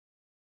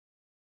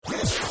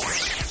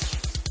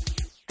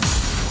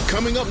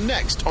Coming up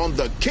next on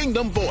The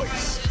Kingdom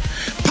Voice.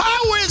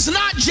 Power is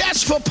not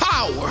just for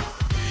power.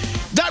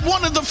 That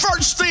one of the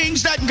first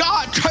things that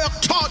God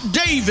taught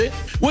David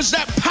was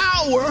that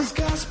power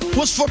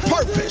was for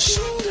purpose.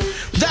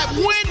 That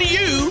when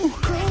you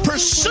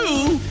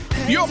pursue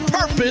your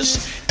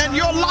purpose and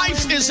your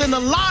life is in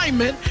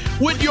alignment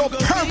with your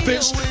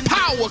purpose,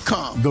 power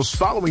comes. The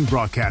following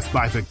broadcast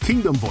by The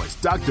Kingdom Voice,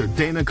 Dr.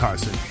 Dana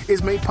Carson,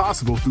 is made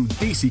possible through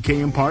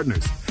DCKM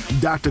Partners.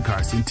 Dr.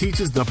 Carson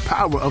teaches the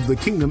power of the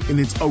kingdom in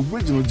its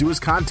original Jewish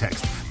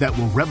context that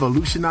will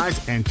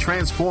revolutionize and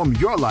transform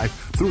your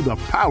life through the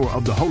power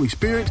of the Holy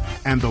Spirit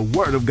and the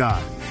Word of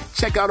God.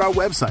 Check out our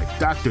website,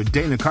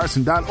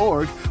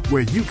 drdanacarson.org,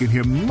 where you can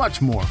hear much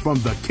more from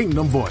the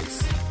Kingdom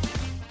Voice.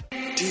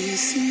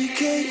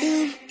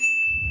 DCKM,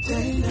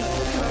 Dana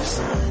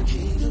Carson,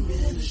 Kingdom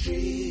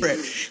Ministry.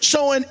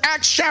 So in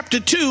Acts chapter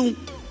 2,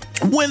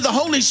 when the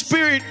Holy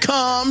Spirit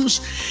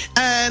comes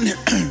and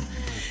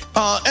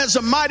as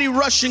a mighty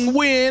rushing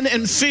wind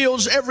and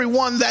fills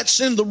everyone that's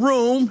in the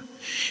room,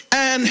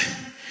 and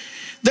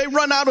they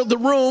run out of the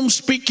room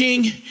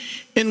speaking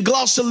in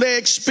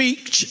glossolalia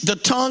speech, the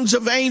tongues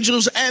of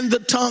angels and the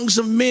tongues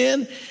of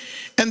men,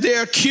 and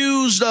they're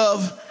accused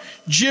of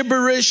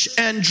gibberish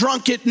and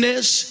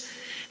drunkenness.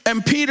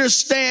 And Peter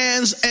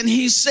stands and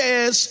he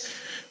says,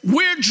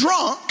 we're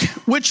drunk,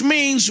 which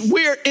means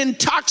we're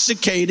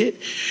intoxicated.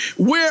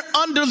 We're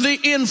under the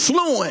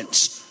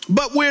influence.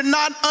 But we're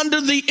not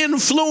under the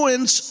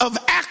influence of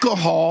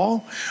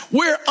alcohol.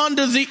 We're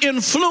under the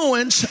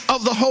influence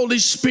of the Holy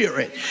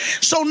Spirit.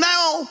 So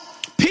now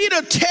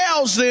Peter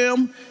tells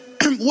them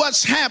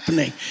what's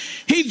happening.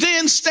 He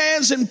then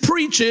stands and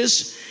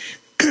preaches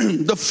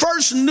the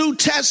first New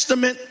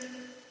Testament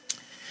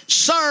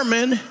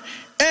sermon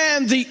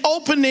and the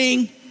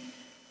opening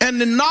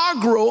and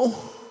inaugural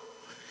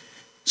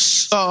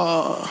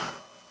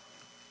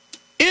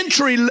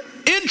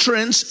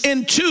entrance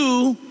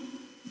into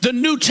the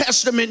New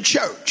Testament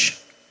church.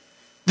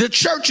 The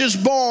church is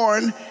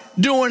born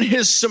during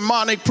his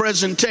sermonic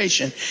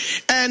presentation.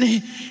 And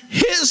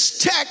his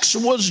text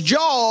was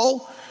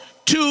Joel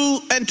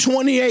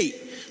 2:28.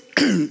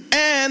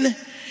 And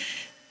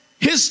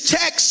his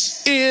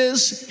text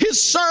is, his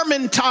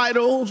sermon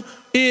title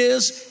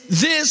is,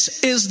 This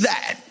is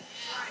That.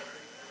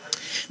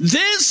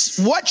 This,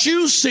 what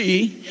you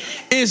see,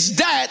 is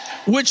that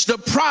which the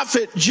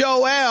prophet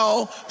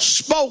Joel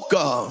spoke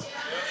of.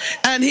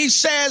 And he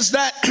says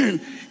that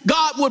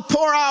God would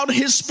pour out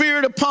his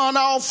spirit upon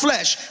all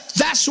flesh.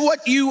 That's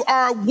what you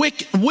are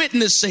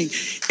witnessing.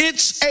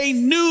 It's a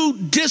new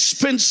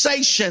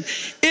dispensation.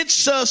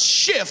 It's a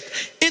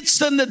shift.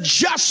 It's an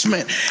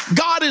adjustment.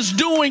 God is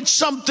doing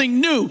something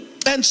new.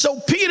 And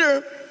so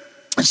Peter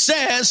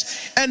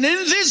says, and in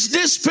this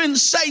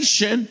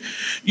dispensation,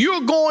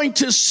 you're going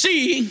to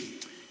see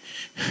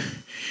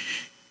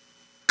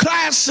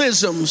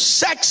classism,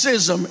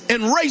 sexism,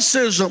 and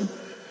racism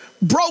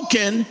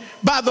broken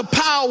by the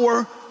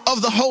power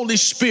of the Holy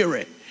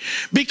Spirit,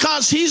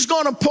 because he's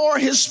going to pour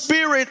his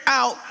spirit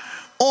out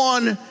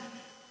on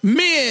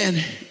men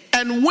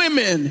and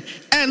women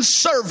and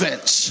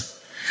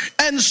servants.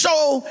 And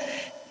so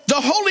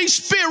the Holy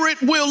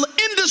Spirit will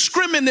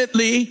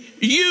indiscriminately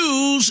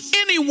use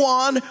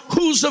anyone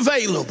who's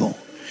available.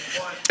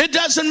 It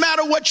doesn't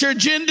matter what your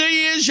gender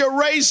is, your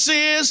race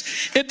is.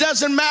 It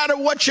doesn't matter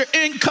what your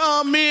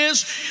income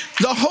is.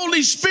 The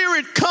Holy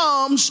Spirit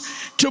comes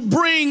to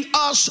bring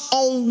us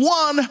on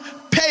one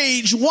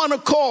page, one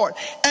accord.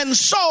 And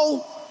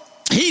so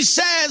he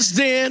says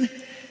then,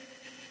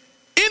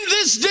 in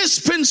this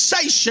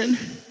dispensation,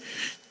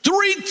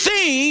 three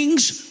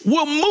things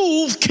will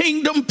move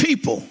kingdom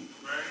people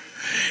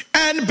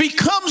and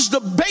becomes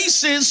the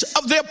basis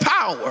of their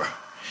power.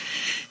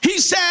 He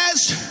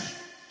says,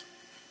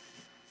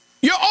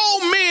 your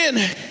old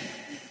men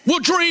will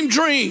dream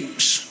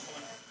dreams.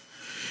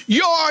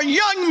 Your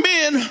young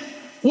men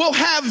will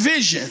have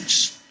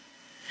visions.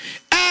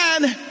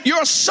 And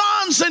your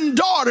sons and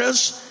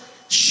daughters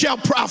shall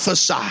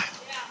prophesy.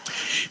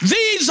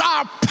 These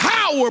are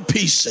power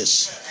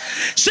pieces.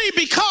 See,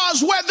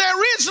 because where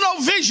there is no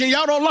vision,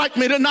 y'all don't like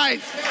me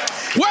tonight.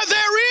 Where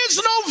there is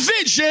no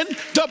vision,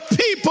 the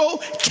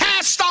people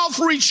cast off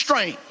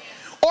restraint,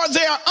 or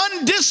they're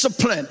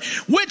undisciplined,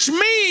 which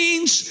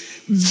means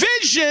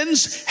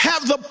visions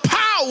have the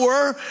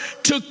power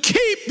to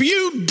keep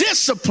you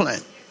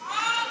disciplined.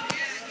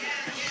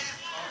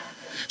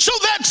 So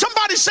that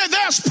somebody said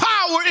there's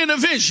power in a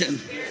vision.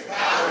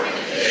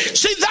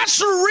 See, that's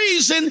the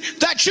reason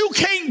that you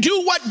can't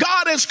do what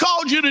God has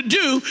called you to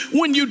do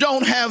when you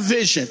don't have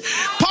vision.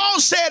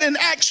 Paul said in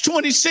Acts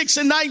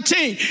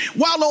 26:19,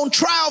 while on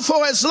trial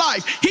for his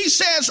life, he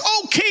says,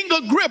 "O King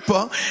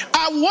Agrippa,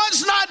 I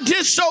was not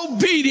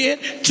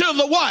disobedient to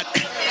the what?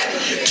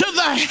 To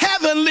the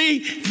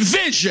heavenly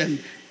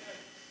vision."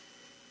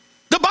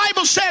 The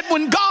Bible said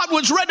when God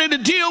was ready to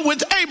deal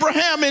with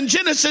Abraham in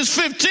Genesis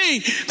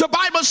 15, the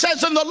Bible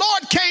says, and the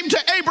Lord came to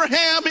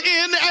Abraham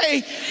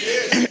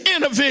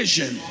in a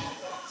vision.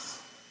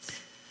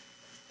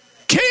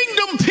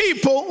 Kingdom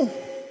people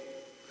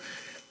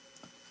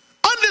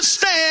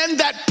understand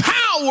that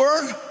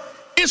power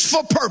is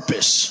for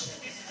purpose.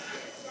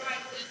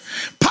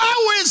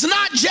 Power is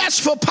not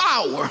just for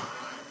power.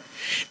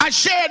 I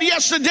shared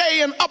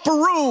yesterday in Upper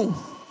Room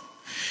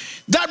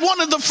that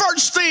one of the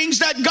first things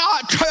that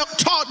God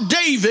taught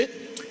David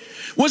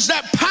was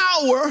that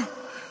power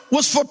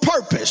was for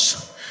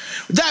purpose.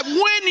 That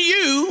when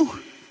you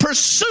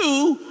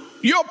pursue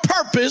your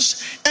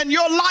purpose and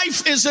your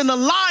life is in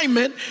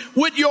alignment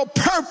with your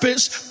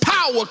purpose,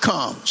 power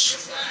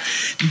comes.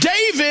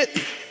 David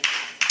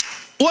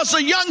was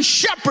a young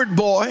shepherd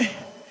boy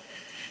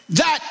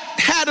that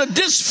had a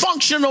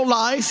dysfunctional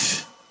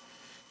life,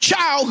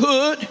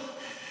 childhood,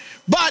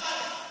 but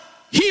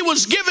he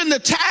was given the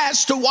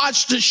task to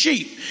watch the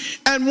sheep.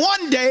 And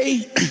one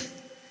day,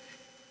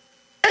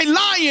 a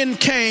lion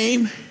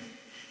came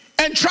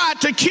and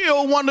tried to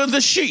kill one of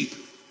the sheep.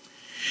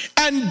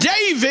 And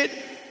David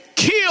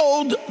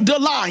killed the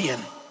lion.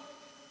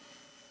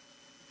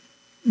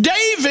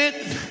 David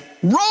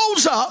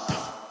rose up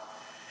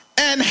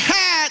and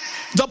had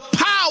the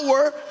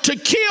power to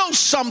kill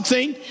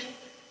something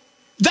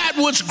that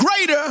was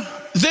greater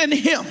than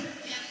him.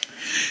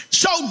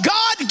 So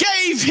God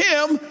gave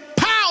him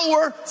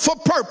power for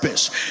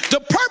purpose. The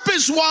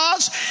purpose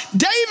was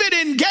David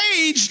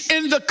engaged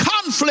in the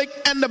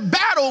conflict and the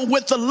battle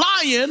with the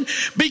lion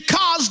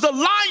because the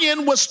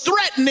lion was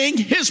threatening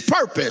his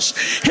purpose.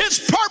 His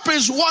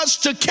purpose was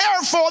to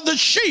care for the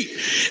sheep.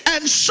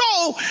 And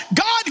so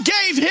God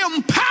gave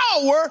him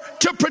power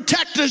to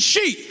protect the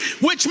sheep,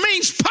 which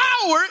means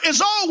power is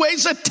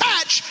always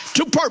attached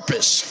to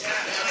purpose.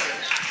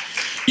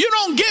 You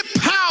don't get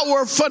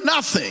power for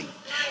nothing.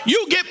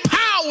 You get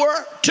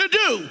power to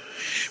do.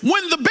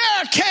 When the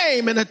bear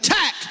came and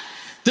attacked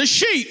the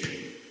sheep,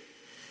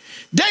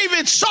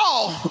 David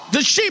saw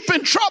the sheep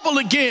in trouble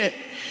again.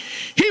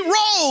 He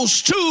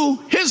rose to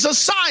his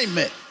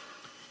assignment.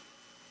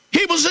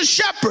 He was a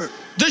shepherd.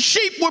 The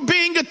sheep were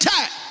being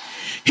attacked.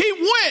 He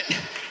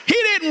went. He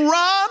didn't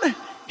run.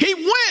 He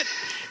went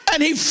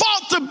and he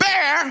fought the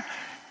bear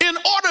in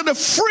order to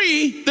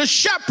free the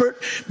shepherd,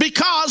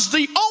 because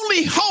the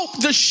only hope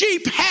the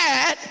sheep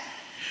had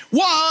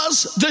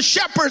was the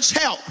shepherd's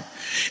help.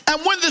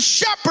 And when the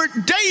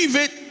shepherd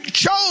David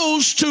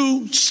chose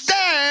to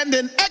stand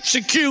and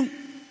execute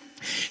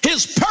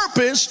his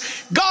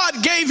purpose,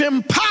 God gave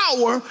him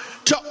power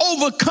to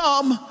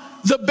overcome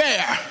the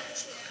bear.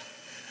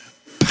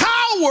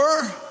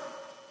 Power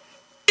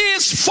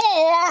is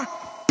for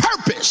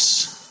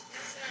purpose.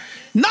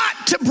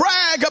 Not to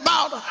brag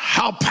about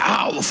how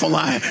powerful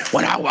I am.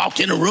 When I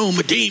walk in a room,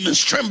 the demons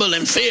tremble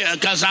in fear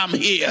because I'm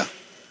here.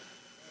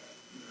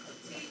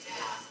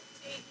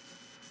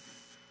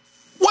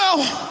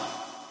 Well,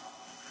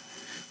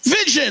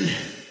 vision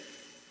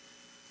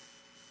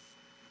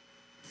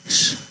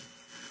is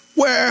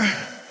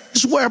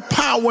where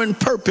power and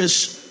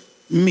purpose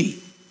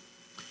meet.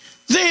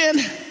 Then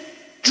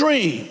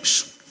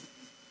dreams.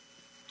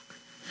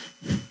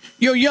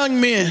 Your young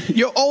men,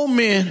 your old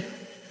men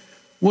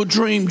will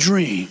dream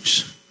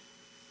dreams.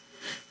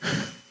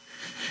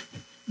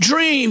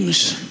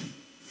 Dreams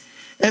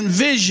and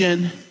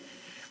vision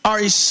are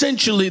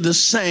essentially the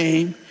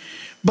same,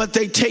 but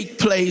they take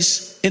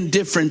place in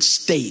different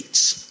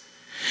states.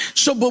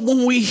 So, but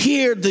when we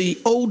hear the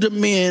older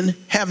men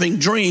having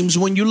dreams,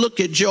 when you look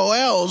at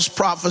Joel's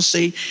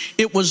prophecy,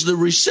 it was the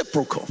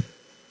reciprocal.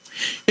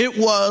 It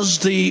was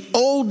the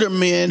older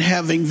men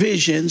having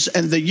visions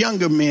and the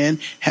younger men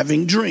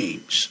having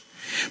dreams.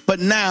 But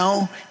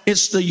now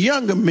it's the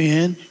younger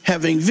men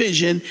having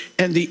vision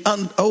and the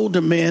older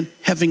men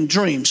having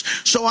dreams.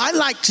 So I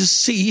like to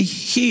see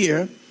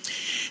here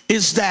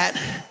is that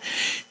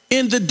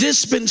in the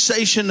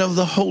dispensation of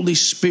the Holy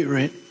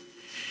Spirit,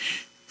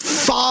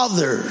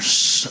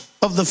 fathers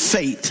of the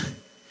faith,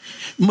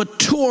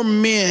 mature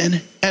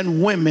men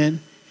and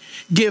women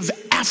give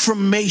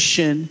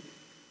affirmation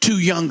to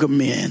younger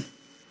men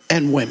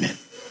and women.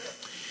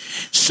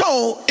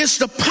 So it's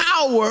the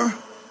power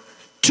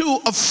to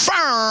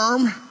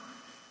affirm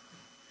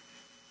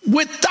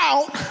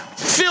without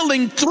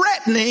feeling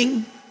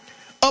threatening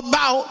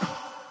about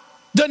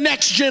the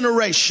next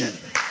generation.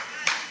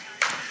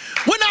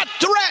 We're not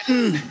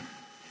threatened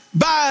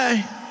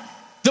by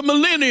the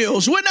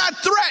millennials. We're not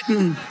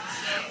threatened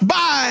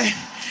by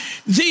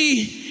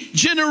the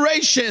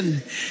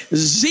generation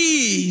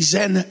Z's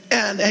and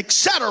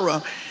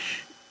etc.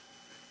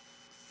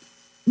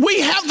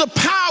 We have the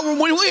power.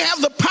 When we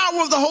have the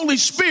power of the Holy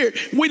Spirit,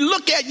 we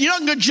look at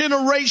younger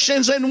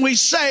generations and we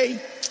say,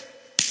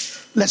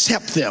 let's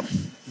help them.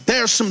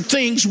 There are some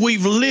things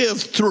we've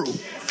lived through.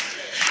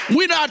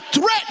 We're not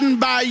threatened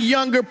by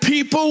younger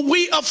people.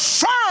 We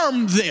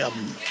affirm them.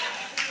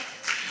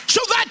 So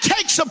that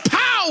takes a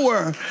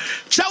power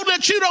so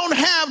that you don't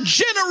have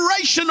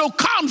generational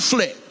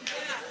conflict.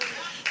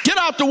 Get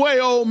out the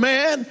way, old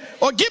man.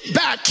 Or get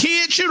back,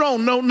 kids. You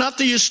don't know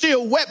nothing. You're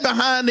still wet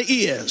behind the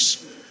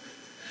ears.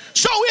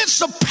 So it's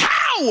the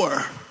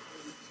power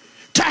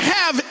to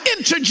have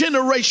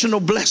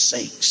intergenerational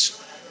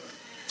blessings.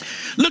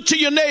 Look to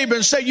your neighbor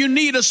and say, you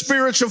need a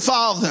spiritual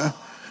father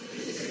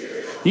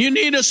You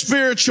need a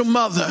spiritual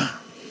mother.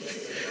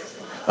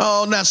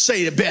 Oh, now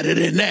say it better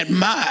than that.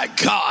 My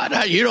God,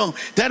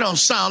 that don't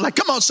sound like,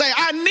 come on, say,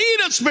 I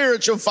need a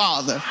spiritual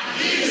father.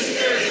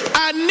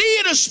 I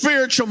need a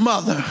spiritual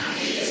mother.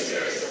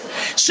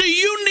 See,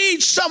 you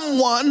need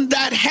someone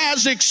that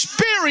has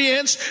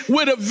experience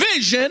with a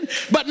vision,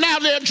 but now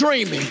they're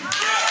dreaming.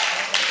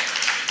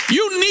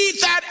 You need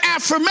that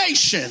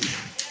affirmation.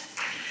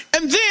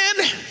 And then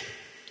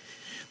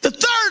the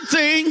third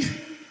thing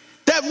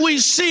that we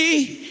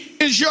see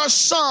is your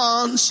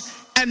sons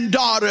and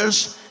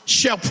daughters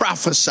shall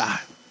prophesy.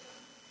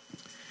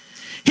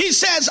 He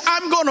says,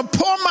 I'm going to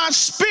pour my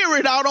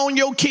spirit out on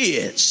your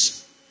kids.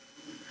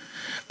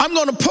 I'm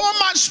going to pour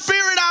my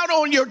spirit out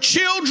on your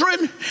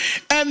children,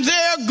 and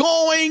they're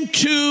going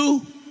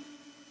to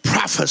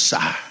prophesy.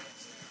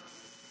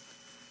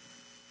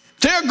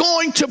 They're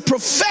going to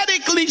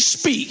prophetically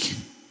speak.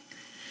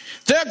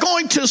 They're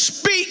going to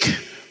speak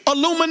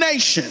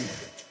illumination.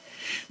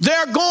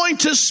 They're going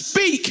to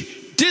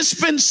speak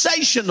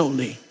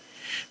dispensationally.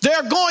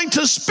 They're going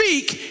to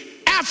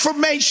speak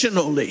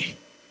affirmationally.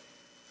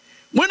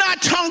 We're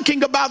not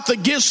talking about the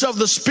gifts of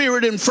the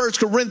Spirit in 1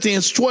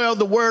 Corinthians 12,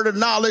 the word of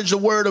knowledge, the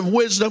word of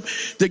wisdom,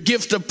 the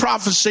gift of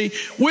prophecy.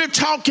 We're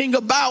talking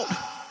about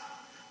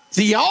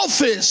the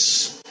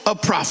office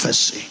of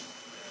prophecy,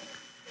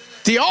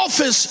 the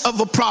office of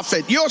a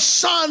prophet. Your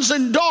sons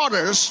and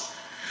daughters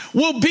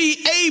will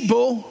be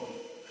able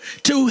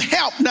to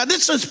help. Now,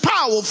 this is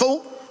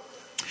powerful.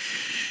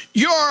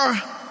 Your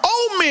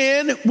old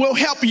men will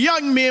help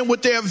young men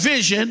with their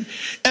vision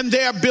and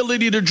their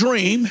ability to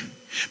dream,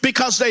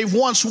 because they've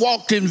once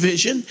walked in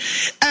vision.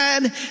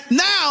 And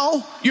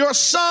now your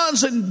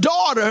sons and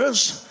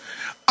daughters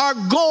are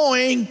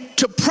going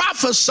to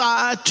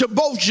prophesy to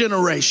both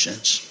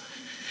generations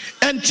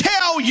and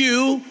tell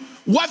you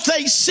what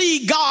they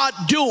see God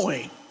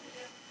doing.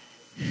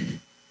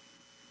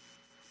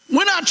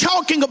 We're not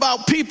talking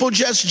about people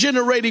just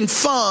generating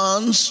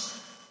funds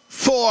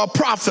for a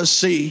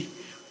prophecy,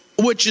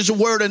 which is a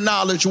word of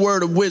knowledge,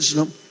 word of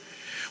wisdom.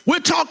 We're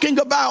talking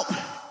about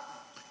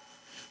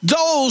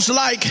those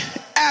like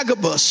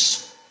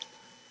Agabus,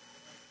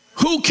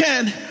 who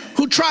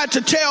tried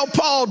to tell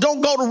Paul,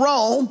 don't go to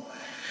Rome,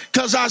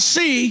 because I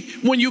see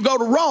when you go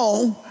to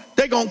Rome,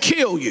 they're going to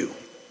kill you.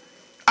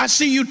 I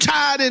see you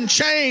tied in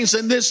chains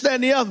and this, that,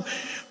 and the other.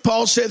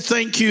 Paul said,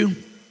 thank you,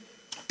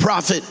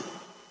 prophet.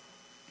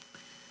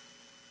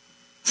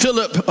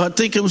 Philip, I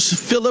think it was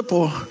Philip,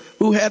 or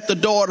who had the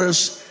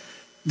daughters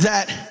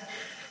that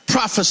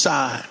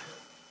prophesied.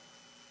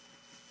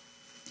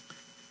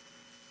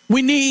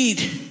 We need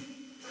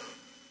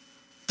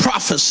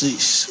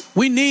prophecies.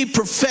 We need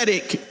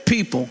prophetic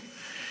people.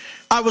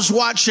 I was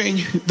watching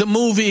the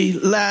movie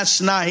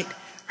last night,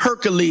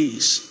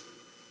 Hercules.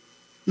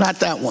 Not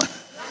that one.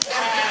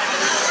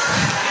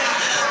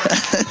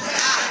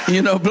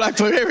 You know, black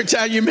folk, every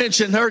time you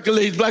mention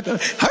Hercules, black folk,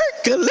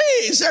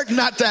 Hercules,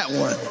 not that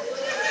one.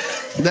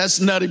 That's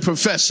Nutty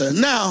Professor.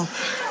 Now,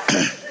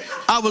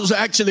 I was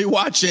actually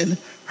watching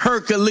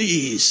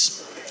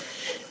Hercules.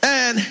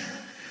 And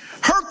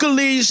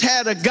Hercules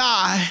had a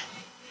guy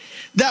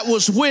that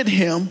was with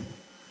him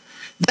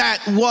that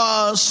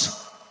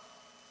was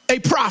a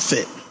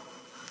prophet.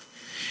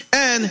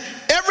 And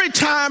every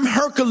time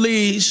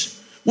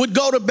Hercules would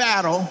go to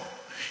battle,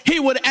 he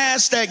would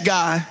ask that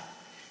guy,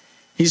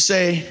 he'd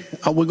say,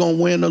 are we going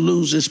to win or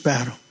lose this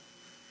battle?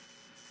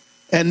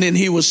 And then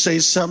he would say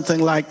something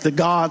like, the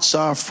gods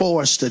are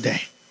for us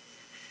today.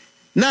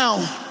 Now,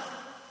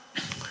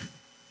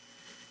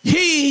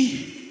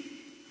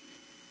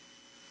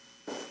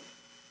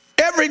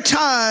 every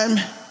time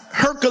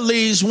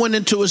Hercules went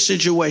into a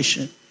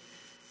situation,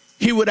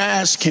 he would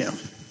ask him,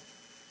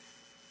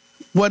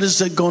 what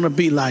is it going to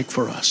be like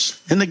for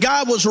us? And the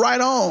guy was right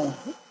on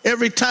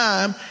every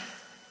time,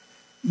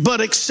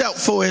 but except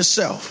for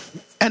himself.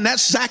 And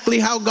that's exactly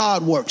how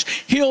God works.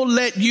 He'll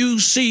let you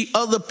see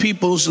other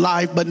people's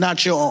life, but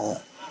not your own.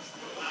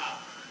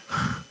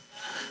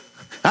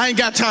 I ain't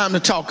got time to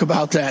talk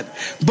about that.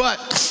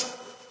 But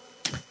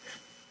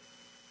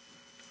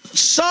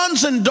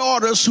sons and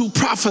daughters who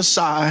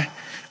prophesy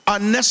are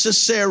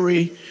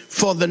necessary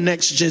for the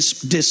next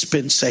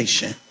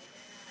dispensation.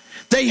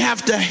 They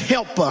have to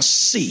help us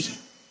see.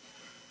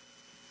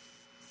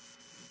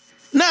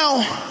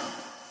 Now,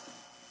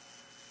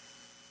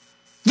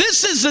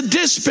 this is a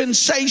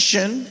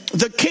dispensation,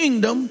 the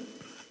kingdom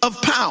of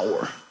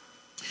power.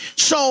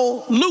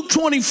 So Luke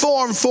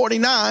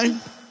 24:49,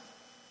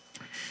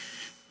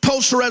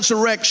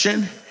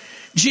 post-resurrection,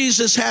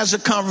 Jesus has a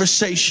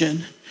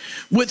conversation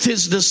with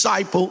his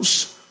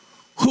disciples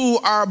who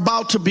are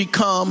about to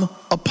become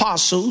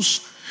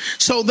apostles.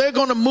 So they're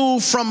going to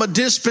move from a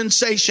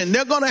dispensation.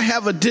 They're going to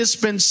have a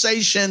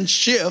dispensation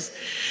shift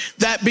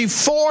that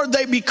before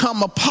they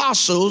become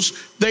apostles,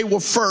 they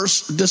were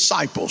first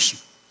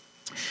disciples.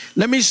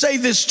 Let me say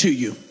this to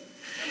you.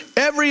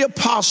 Every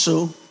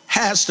apostle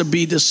has to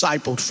be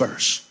discipled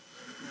first.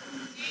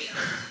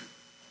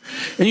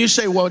 And you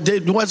say, well,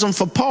 it wasn't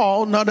for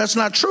Paul. No, that's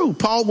not true.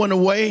 Paul went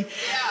away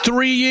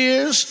 3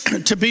 years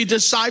to be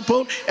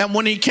discipled. And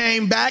when he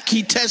came back,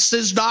 he tested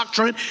his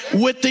doctrine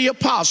with the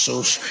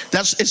apostles.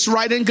 It's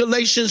right in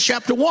Galatians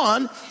chapter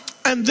 1.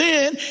 And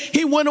then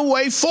he went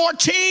away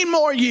 14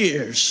 more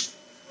years.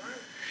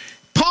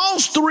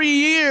 Paul's 3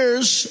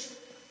 years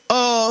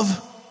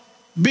of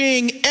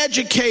being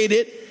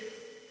educated,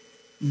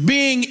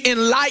 being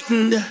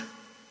enlightened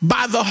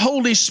by the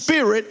Holy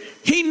Spirit,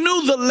 he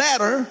knew the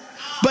letter,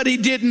 but he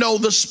didn't know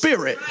the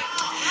Spirit.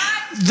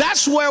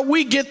 That's where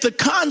we get the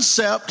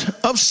concept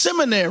of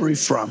seminary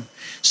from.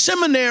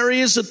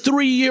 Seminary is a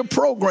 3-year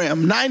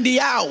program, 90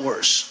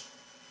 hours.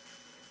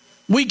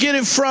 We get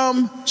it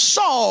from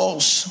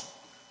Saul's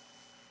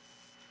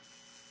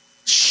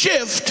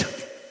shift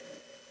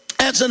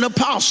as an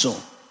apostle.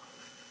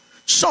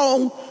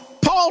 So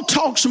Paul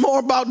talks more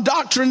about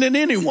doctrine than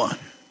anyone.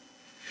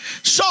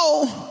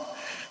 So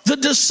the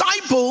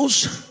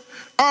disciples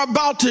are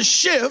about to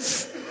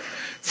shift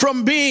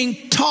from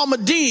being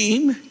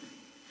Talmudim.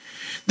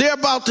 They're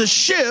about to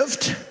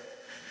shift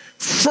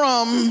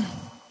from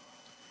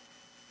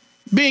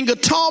being a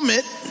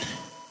Talmud,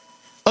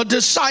 a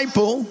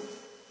disciple,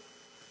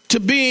 to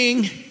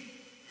being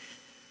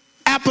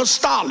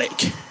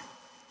apostolic.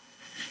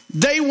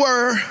 They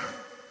were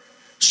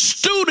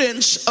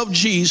students of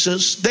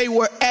Jesus. They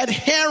were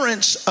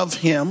adherents of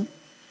him.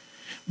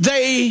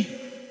 They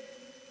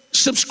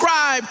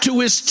subscribed to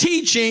his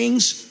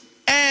teachings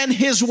and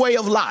his way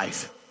of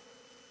life.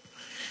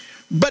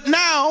 But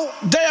now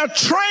they are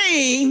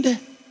trained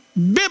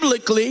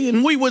biblically,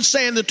 and we would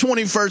say in the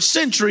 21st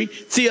century,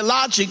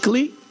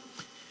 theologically.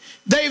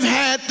 They've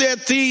had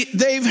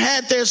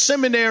their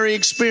seminary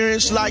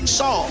experience like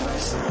Saul.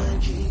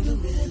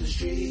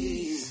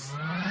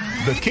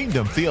 The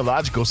Kingdom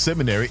Theological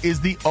Seminary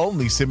is the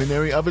only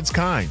seminary of its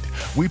kind.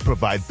 We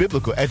provide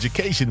biblical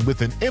education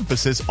with an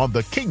emphasis on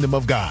the kingdom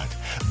of God.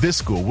 This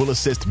school will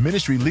assist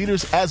ministry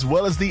leaders as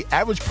well as the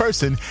average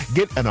person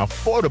get an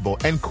affordable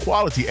and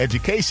quality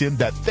education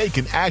that they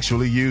can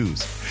actually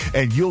use.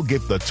 And you'll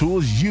get the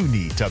tools you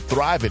need to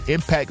thrive and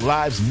impact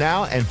lives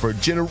now and for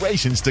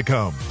generations to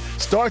come.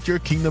 Start your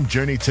kingdom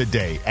journey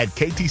today at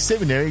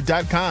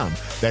ktseminary.com.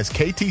 That's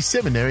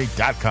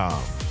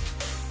ktseminary.com.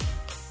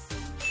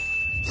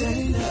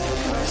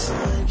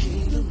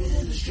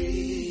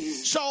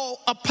 So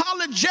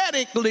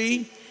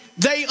apologetically,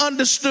 they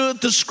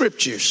understood the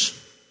scriptures,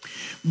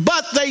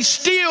 but they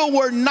still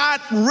were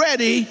not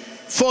ready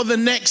for the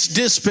next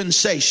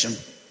dispensation.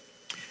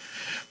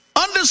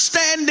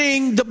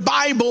 Understanding the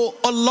Bible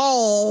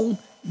alone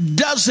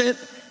doesn't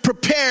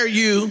prepare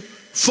you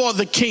for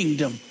the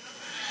kingdom.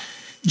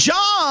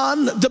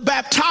 John the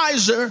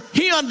baptizer,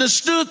 he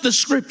understood the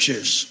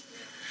scriptures,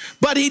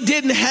 but he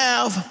didn't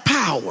have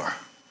power.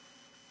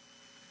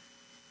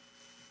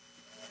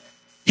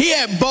 He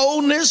had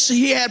boldness,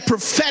 he had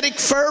prophetic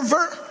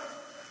fervor,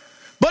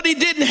 but he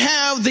didn't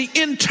have the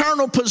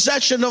internal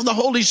possession of the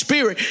Holy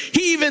Spirit.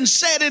 He even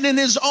said it in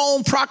his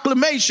own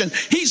proclamation.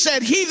 He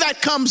said, he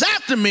that comes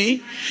after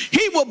me,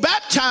 he will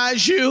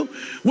baptize you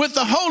with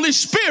the Holy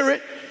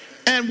Spirit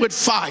and with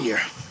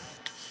fire.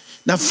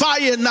 Now,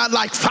 fire is not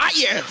like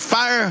fire.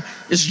 Fire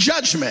is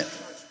judgment.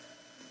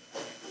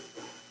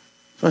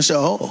 So I said,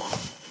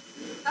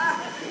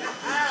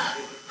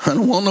 I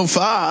don't want no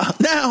fire.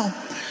 Now,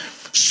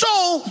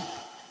 so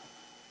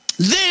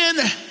then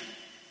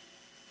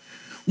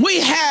we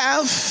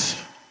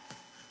have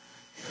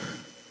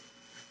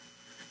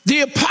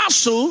the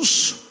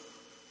apostles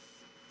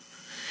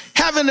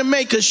having to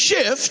make a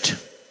shift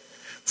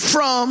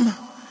from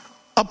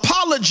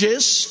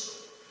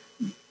apologists,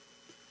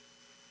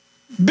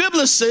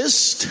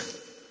 biblicists,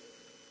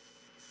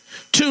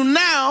 to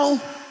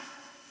now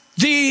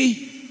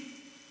the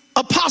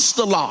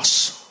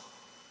apostolos,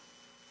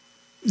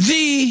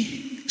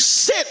 the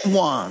sent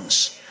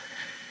ones.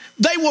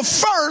 They were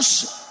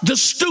first the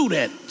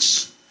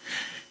students.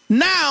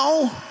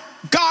 Now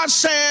God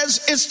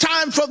says it's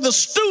time for the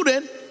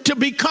student to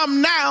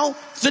become now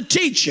the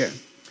teacher.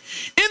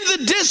 In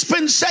the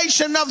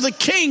dispensation of the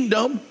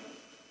kingdom,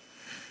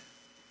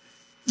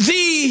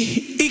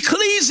 the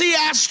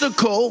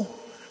ecclesiastical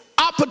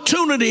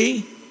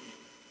opportunity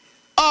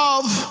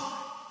of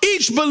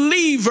each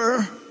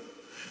believer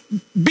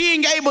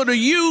being able to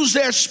use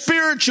their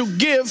spiritual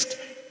gift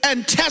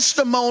and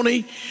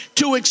testimony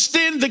to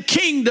extend the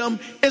kingdom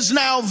is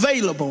now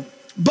available.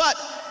 But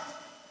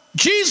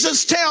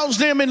Jesus tells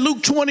them in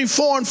Luke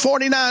 24 and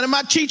 49, am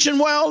I teaching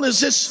well? Is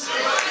this?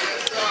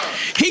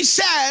 He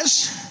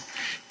says,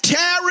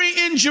 tarry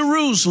in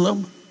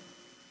Jerusalem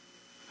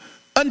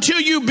until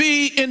you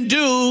be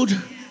endued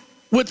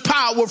with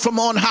power from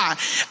on high.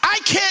 I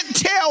can't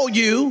tell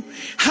you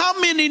how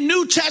many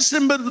New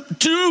Testament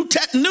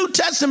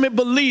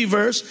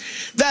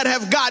believers that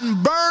have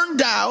gotten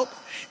burned out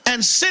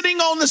and sitting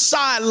on the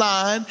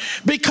sideline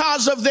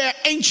because of their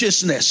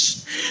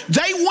anxiousness.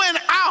 They went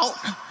out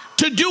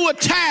to do a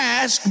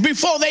task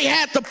before they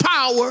had the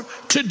power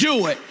to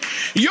do it.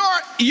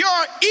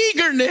 Your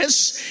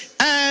eagerness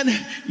And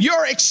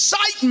your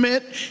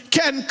excitement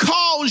can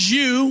cause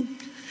you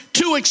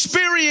to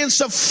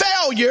experience a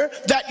failure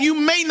that you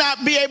may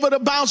not be able to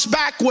bounce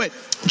back with.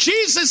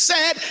 Jesus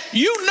said,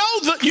 you know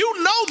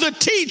the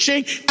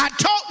teaching. I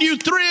taught you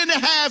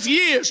 3.5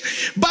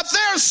 years, but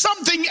there's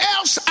something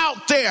else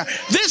out there.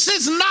 This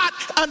is not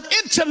an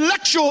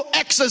intellectual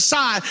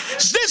exercise.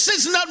 This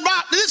is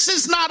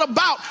not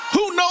about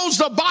who knows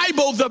the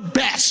Bible the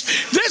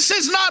best. This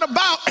is not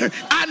about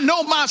I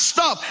know my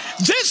stuff.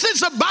 This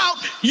is about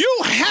you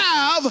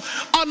have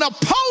an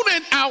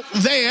opponent out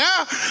there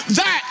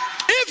that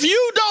if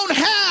you don't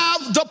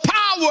have the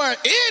power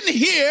in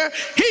here,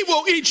 he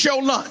will eat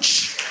your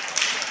lunch.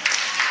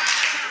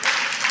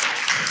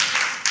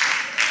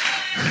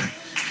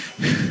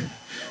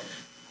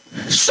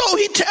 So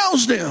he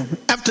tells them,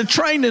 after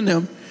training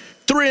them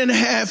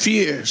 3.5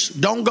 years,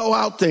 don't go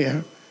out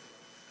there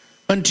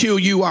until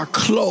you are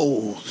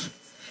clothed.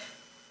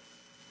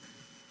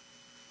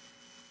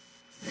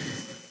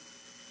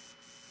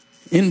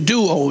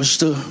 Enduo is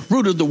the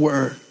root of the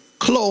word.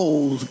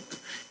 Clothed,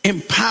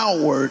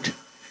 empowered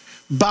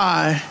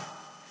by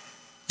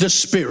the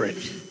Spirit.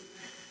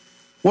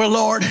 Well,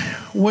 Lord,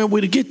 where are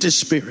we to get this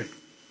Spirit?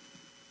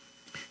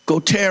 Go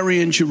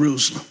tarry in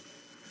Jerusalem.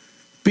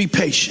 Be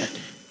patient.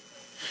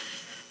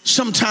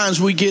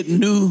 Sometimes we get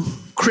new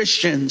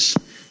Christians,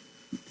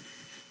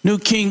 new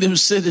kingdom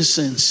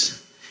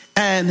citizens,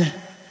 and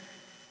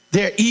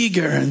they're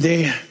eager and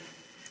they're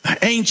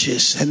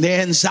anxious, and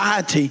their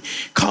anxiety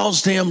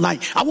calls them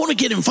like, I want to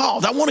get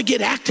involved. I want to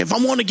get active.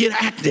 I want to get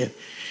active.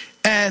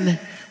 And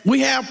we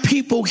have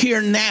people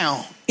here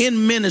now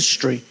in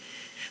ministry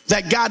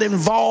that got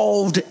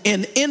involved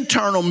in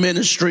internal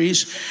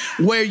ministries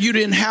where you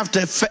didn't have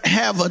to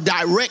have a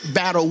direct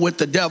battle with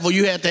the devil.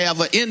 You had to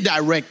have an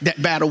indirect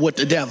battle with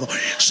the devil.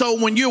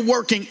 So when you're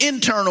working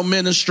internal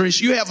ministries,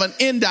 you have an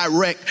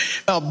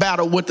indirect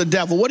battle with the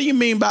devil. What do you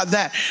mean by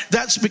that?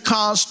 That's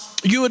because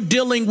you're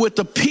dealing with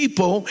the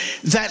people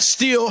that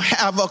still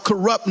have a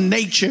corrupt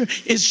nature.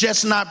 It's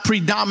just not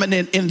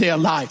predominant in their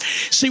life.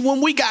 See,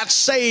 when we got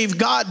saved,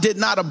 God did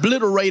not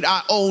obliterate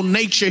our old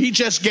nature. He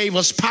just gave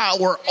us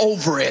power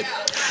over it.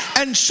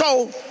 And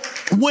so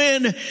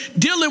when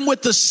dealing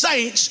with the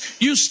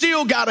saints, you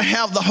still got to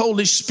have the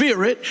Holy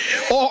Spirit,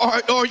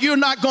 or you're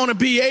not going to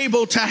be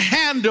able to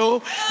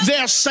handle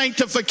their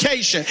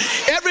sanctification.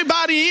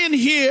 Everybody in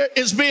here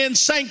is being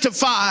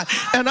sanctified,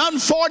 and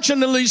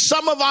unfortunately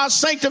some of our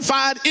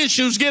sanctified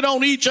issues get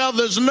on each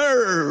other's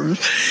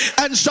nerves.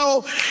 And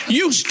so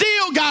you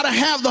still got to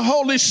have the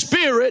Holy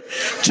Spirit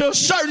to a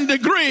certain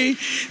degree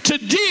to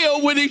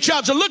deal with each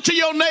other. Look to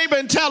your neighbor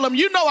and tell them,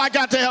 you know I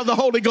got to have the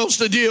Holy Ghost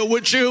to deal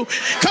with you.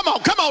 Come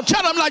on,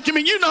 tell them like you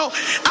mean. You know,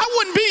 I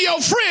wouldn't be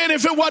your friend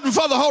if it wasn't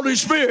for the Holy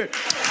Spirit.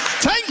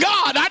 Thank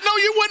God. I know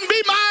you wouldn't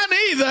be mine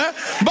either,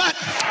 but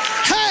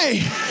hey,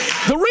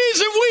 the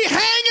reason we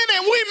hanging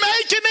and we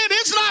making it,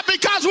 it's not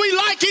because we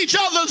like each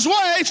other's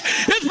ways.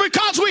 It's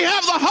because we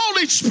have the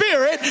Holy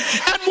Spirit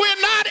and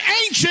we're not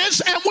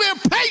anxious and we're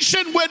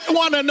patient with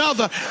one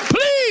another.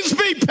 Please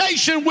be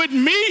patient with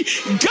me.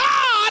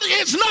 God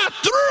is not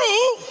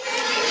through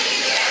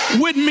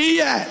with me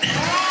yet.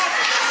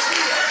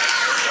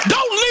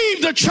 Don't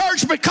leave the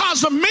church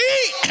because of me.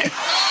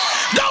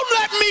 Don't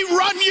let me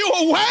run you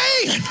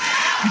away.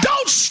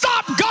 Don't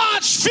stop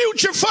God's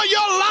future for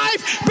your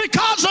life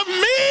because of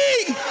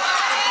me.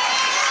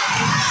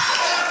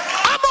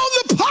 I'm on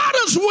the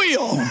potter's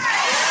wheel.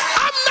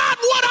 I'm not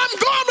what I'm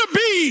going to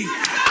be.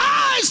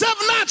 Eyes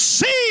have not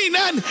seen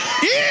and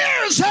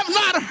ears have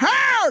not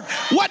heard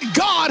what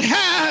God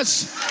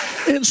has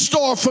in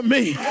store for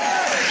me.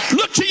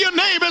 Look to your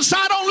neighbor and say,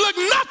 I don't look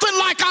nothing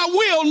like I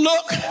will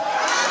look.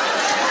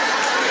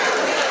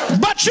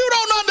 But you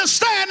don't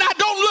understand, I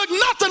don't look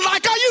nothing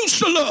like I used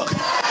to look.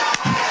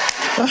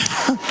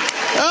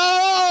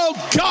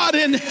 Oh, God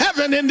in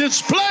heaven, in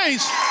this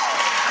place.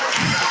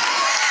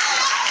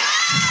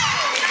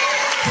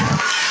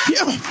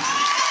 Yeah.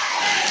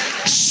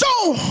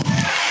 So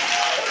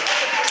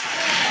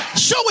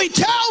he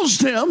tells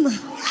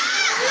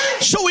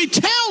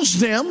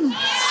them,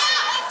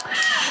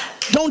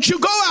 don't you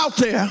go out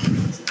there.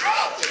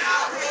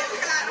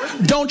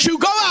 Don't you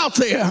go out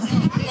there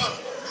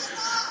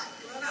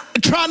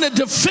trying to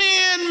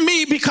defend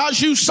me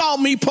because you saw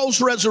me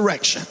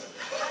post-resurrection.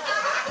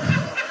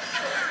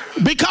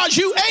 Because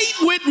you ate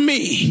with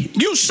me.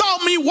 You saw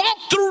me walk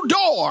through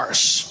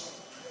doors.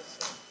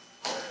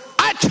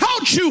 I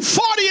taught you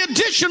 40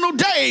 additional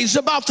days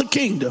about the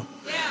kingdom.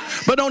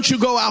 But don't you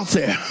go out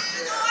there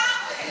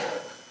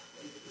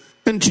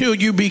until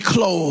you be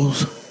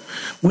clothed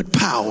with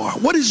power.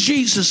 What is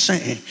Jesus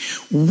saying?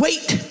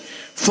 Wait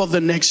for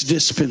the next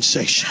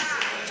dispensation.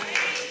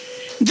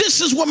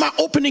 This is what my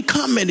opening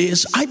comment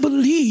is. I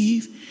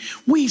believe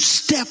we've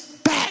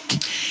stepped back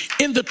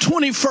in the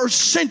 21st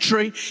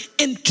century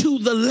into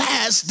the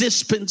last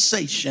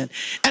dispensation,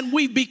 and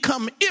we've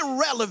become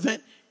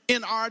irrelevant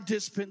in our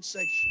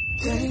dispensation.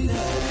 Dana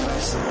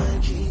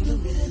Carson,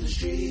 Kingdom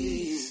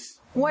Ministries.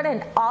 What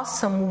an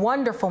awesome,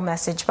 wonderful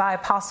message by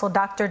Apostle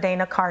Dr.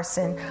 Dana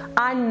Carson.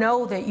 I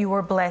know that you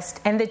were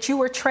blessed and that you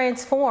were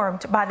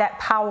transformed by that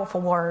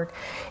powerful word.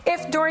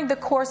 If during the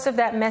course of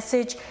that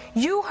message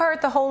you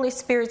heard the Holy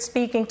Spirit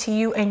speaking to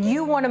you and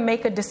you want to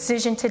make a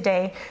decision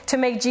today to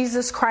make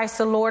Jesus Christ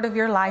the Lord of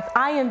your life,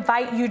 I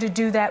invite you to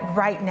do that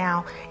right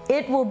now.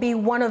 It will be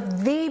one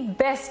of the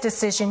best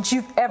decisions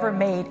you've ever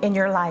made in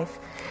your life.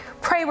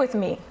 Pray with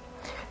me.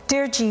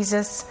 Dear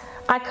Jesus,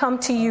 I come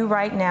to you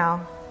right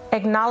now,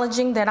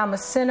 acknowledging that I'm a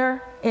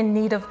sinner in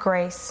need of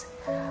grace.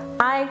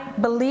 I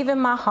believe in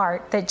my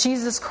heart that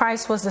Jesus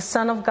Christ was the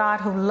Son of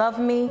God who loved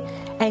me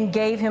and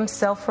gave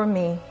himself for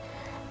me.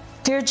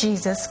 Dear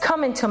Jesus,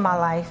 come into my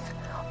life.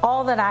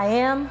 All that I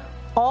am,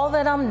 all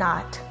that I'm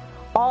not,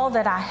 all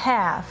that I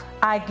have,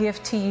 I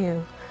give to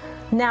you.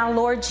 Now,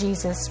 Lord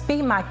Jesus,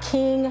 be my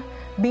King,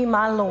 be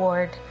my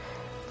Lord.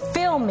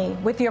 Fill me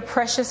with your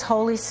precious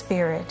Holy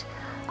Spirit.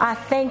 I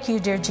thank you,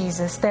 dear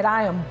Jesus, that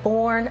I am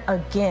born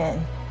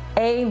again.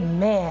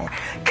 Amen.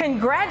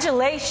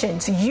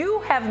 Congratulations.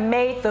 You have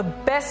made the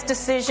best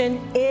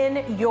decision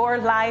in your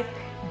life,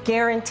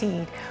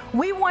 guaranteed.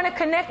 We want to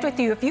connect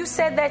with you. If you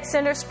said that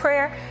sinner's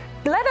prayer,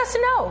 let us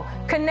know.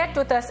 Connect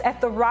with us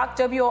at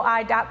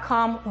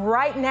therockWOI.com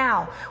right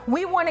now.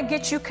 We want to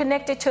get you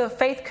connected to a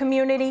faith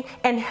community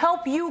and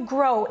help you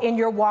grow in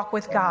your walk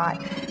with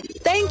God.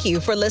 Thank you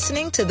for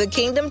listening to the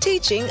Kingdom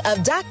Teaching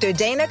of Dr.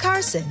 Dana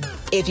Carson.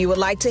 If you would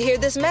like to hear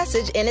this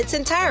message in its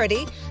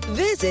entirety,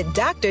 visit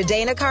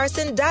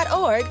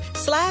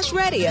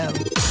drdanacarson.org/radio.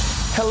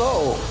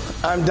 Hello,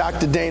 I'm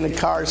Dr. Dana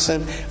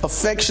Carson,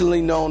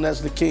 affectionately known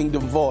as the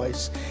Kingdom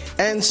Voice,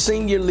 and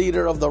senior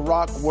leader of the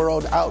Rock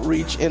World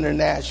Outreach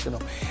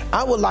International.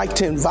 I would like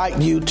to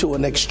invite you to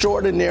an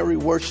extraordinary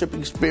worship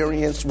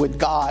experience with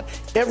God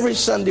every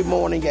Sunday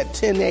morning at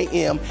 10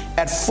 a.m.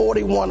 at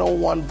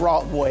 4101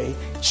 Broadway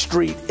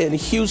Street in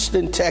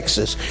Houston,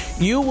 Texas.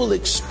 You will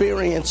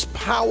experience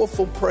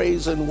powerful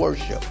praise and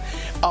worship,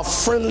 a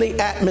friendly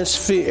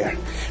atmosphere,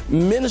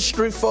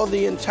 ministry for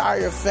the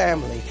entire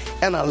family,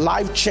 and a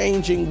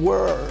life-changing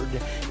word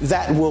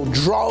that will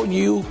draw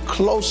you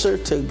closer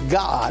to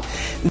God.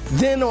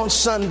 Then on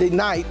Sunday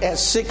night at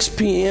 6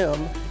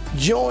 p.m.,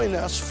 join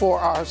us for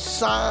our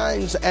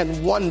Signs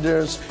and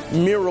Wonders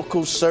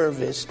Miracle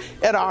Service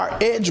at our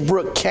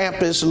Edgebrook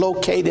campus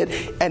located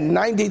at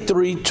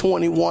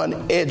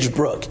 9321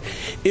 Edgebrook.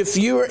 If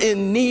you're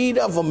in need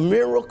of a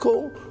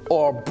miracle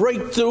or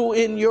breakthrough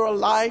in your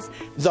life,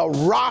 The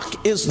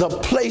Rock is the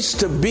place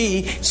to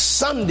be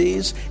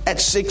Sundays at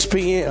 6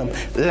 p.m.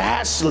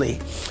 Lastly,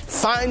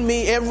 find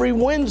me every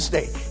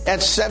Wednesday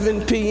at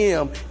 7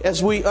 p.m.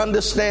 as we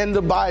understand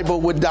the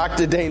Bible with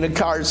Dr. Dana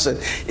Carson.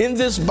 In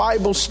this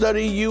Bible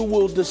study, you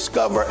will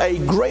discover a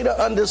greater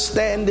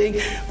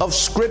understanding of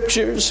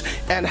scriptures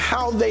and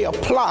how they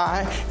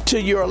apply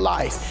to your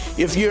life.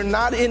 If you're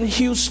not in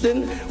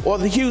Houston or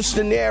the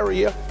Houston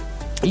area,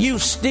 you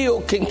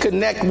still can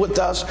connect with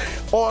us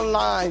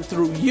online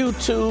through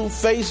YouTube,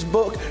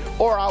 Facebook,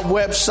 or our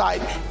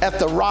website at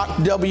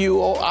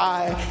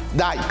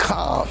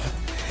therockWOI.com.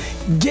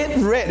 Get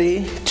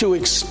ready to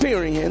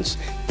experience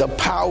the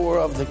power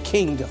of the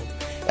kingdom,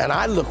 and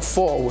I look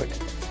forward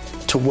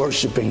to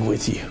worshiping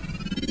with you.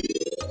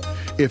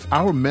 If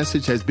our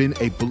message has been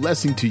a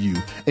blessing to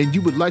you and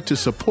you would like to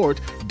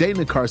support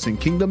Dana Carson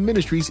Kingdom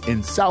Ministries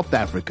in South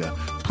Africa,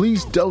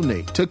 please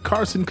donate to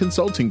Carson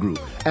Consulting Group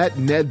at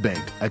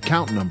Nedbank,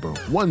 account number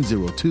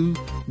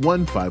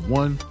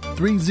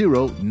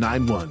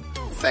 102-151-3091.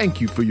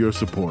 Thank you for your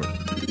support.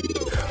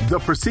 The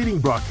preceding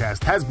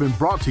broadcast has been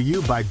brought to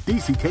you by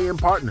DCKM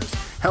Partners,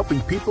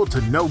 helping people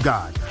to know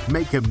God,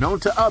 make him known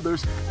to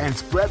others, and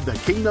spread the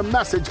kingdom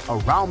message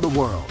around the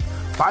world.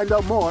 Find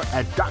out more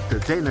at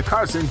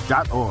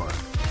drdanacarson.org.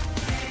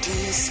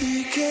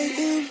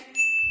 DCKM,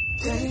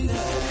 Dana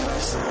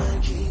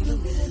Carson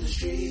Kingdom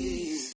Ministry.